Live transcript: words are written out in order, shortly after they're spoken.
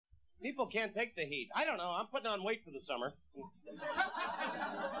People can't take the heat. I don't know. I'm putting on weight for the summer.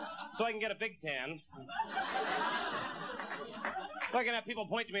 So I can get a big tan. So I can have people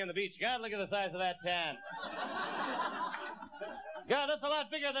point to me on the beach. God, look at the size of that tan. God, that's a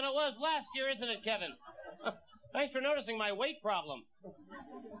lot bigger than it was last year, isn't it, Kevin? Thanks for noticing my weight problem.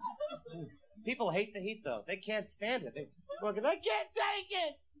 People hate the heat, though. They can't stand it. I can't take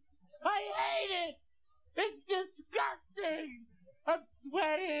it. I hate it. It's disgusting. I'm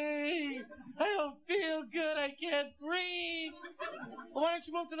sweating. I don't feel good. I can't breathe. Well, why don't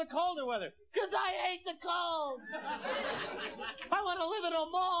you move to the colder weather? Because I hate the cold. I want to live in a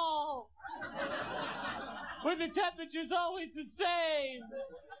mall where the temperature's always the same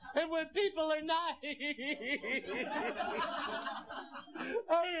and where people are nice.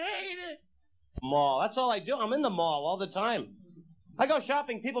 I hate it. Mall. That's all I do. I'm in the mall all the time. I go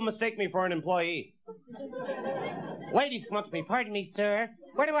shopping. People mistake me for an employee. Ladies come up to me. Pardon me, sir.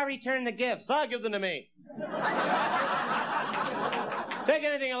 Where do I return the gifts? I'll give them to me. Take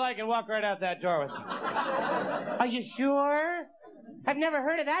anything you like and walk right out that door with me. Are you sure? I've never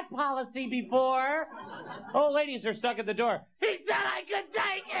heard of that policy before. Old ladies are stuck at the door. He said I could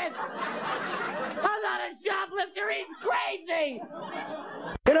take it. I'm not a shoplifter. He's crazy.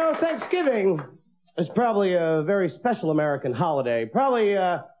 You know, Thanksgiving is probably a very special American holiday. Probably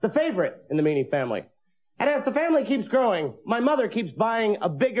the favorite in the Meaney family. And as the family keeps growing, my mother keeps buying a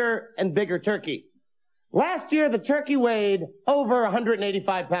bigger and bigger turkey. Last year, the turkey weighed over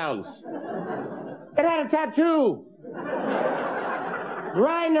 185 pounds. It had a tattoo.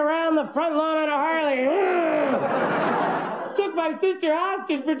 Riding around the front lawn on a Harley. Took my sister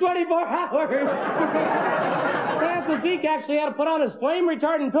hostage for 24 hours. Uncle Zeke actually had to put on his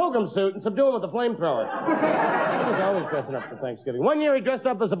flame-retardant pilgrim suit and subdue him with a flamethrower. He was always dressing up for Thanksgiving. One year he dressed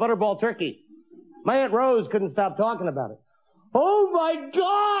up as a butterball turkey. My Aunt Rose couldn't stop talking about it. Oh, my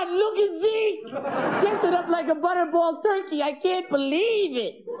God, look at Zeke. Dressing up like a butterball turkey. I can't believe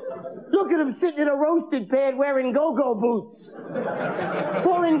it. Look at him sitting in a roasted pan wearing go-go boots.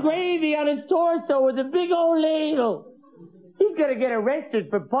 Pouring gravy on his torso with a big old ladle. He's going to get arrested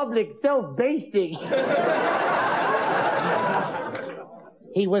for public self-basting.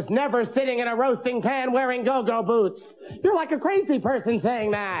 He was never sitting in a roasting pan wearing go-go boots. You're like a crazy person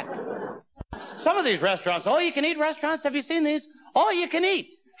saying that. Some of these restaurants, all-you-can-eat restaurants, have you seen these? All-you-can-eat.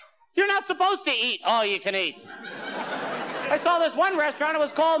 You're not supposed to eat all-you-can-eat. I saw this one restaurant, it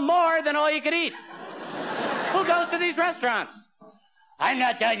was called More Than All-You-Can-Eat. Who goes to these restaurants? I'm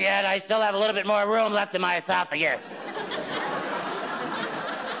not done yet. I still have a little bit more room left in my esophagus.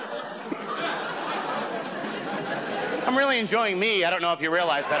 I'm really enjoying me. I don't know if you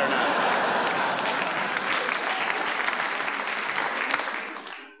realize that or not.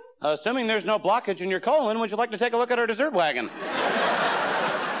 Assuming there's no blockage in your colon, would you like to take a look at our dessert wagon?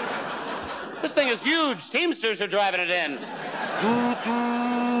 This thing is huge. Teamsters are driving it in.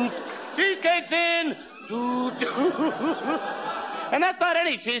 Cheesecake's in. And that's not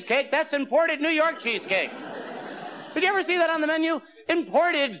any cheesecake. That's imported New York cheesecake. Did you ever see that on the menu?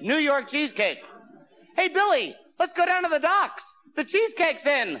 Imported New York cheesecake. Hey, Billy, let's go down to the docks. The cheesecake's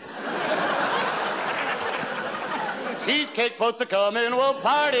in. Cheesecake boats are coming, we'll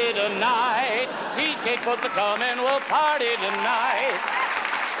party tonight. Cheesecake boats are coming, we'll party tonight.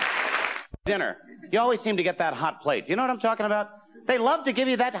 Dinner. You always seem to get that hot plate. You know what I'm talking about? They love to give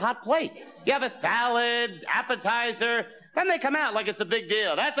you that hot plate. You have a salad, appetizer, then they come out like it's a big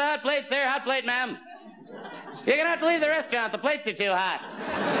deal. That's a hot plate, sir. Hot plate, ma'am. You're going to have to leave the restaurant. The plates are too hot.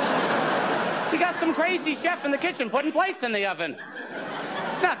 You got some crazy chef in the kitchen putting plates in the oven.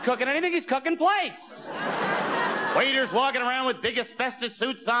 He's not cooking anything. He's cooking plates. Waiters walking around with big asbestos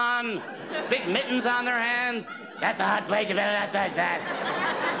suits on, big mittens on their hands. That's a hot plate. You better not touch that.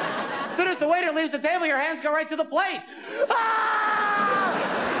 As soon as the waiter leaves the table, your hands go right to the plate. Ah!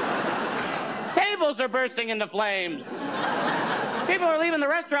 Tables are bursting into flames. People are leaving the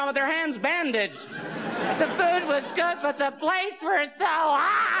restaurant with their hands bandaged. The food was good, but the plates were so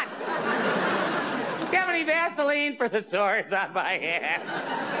hot. Do you have any Vaseline for the sores on my hands?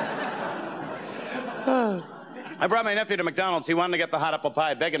 I brought my nephew to McDonald's. He wanted to get the hot apple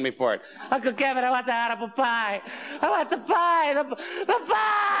pie, begging me for it. Uncle Kevin, I want the hot apple pie. I want the pie, the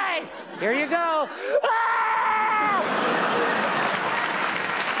pie. Here you go. Ah!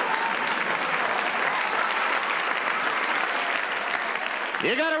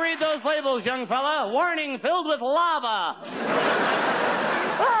 You got to read those labels, young fella. Warning, filled with lava.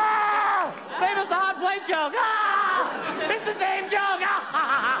 Ah! Same as the hot plate joke. Ah! It's the same joke.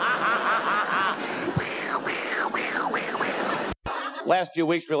 Last few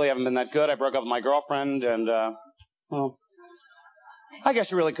weeks really haven't been that good. I broke up with my girlfriend, and, well, I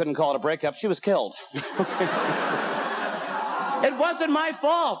guess you really couldn't call it a breakup. She was killed. It wasn't my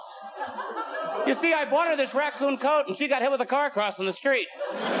fault. You see, I bought her this raccoon coat, and she got hit with a car crossing the street.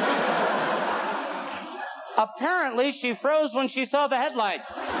 Apparently, she froze when she saw the headlights.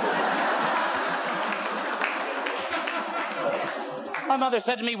 My mother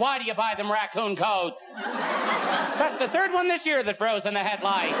said to me, "Why do you buy them raccoon coats?" That's the third one this year that froze in the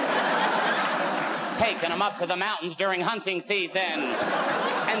headlights. Taking them up to the mountains during hunting season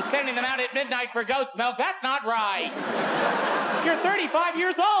and sending them out at midnight for goat's milk. That's not right. You're 35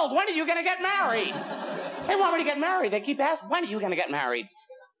 years old. When are you going to get married? They want me to get married. They keep asking, when are you going to get married?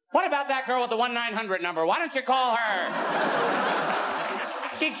 What about that girl with the 1-900 number? Why don't you call her?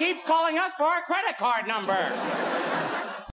 She keeps calling us for our credit card number.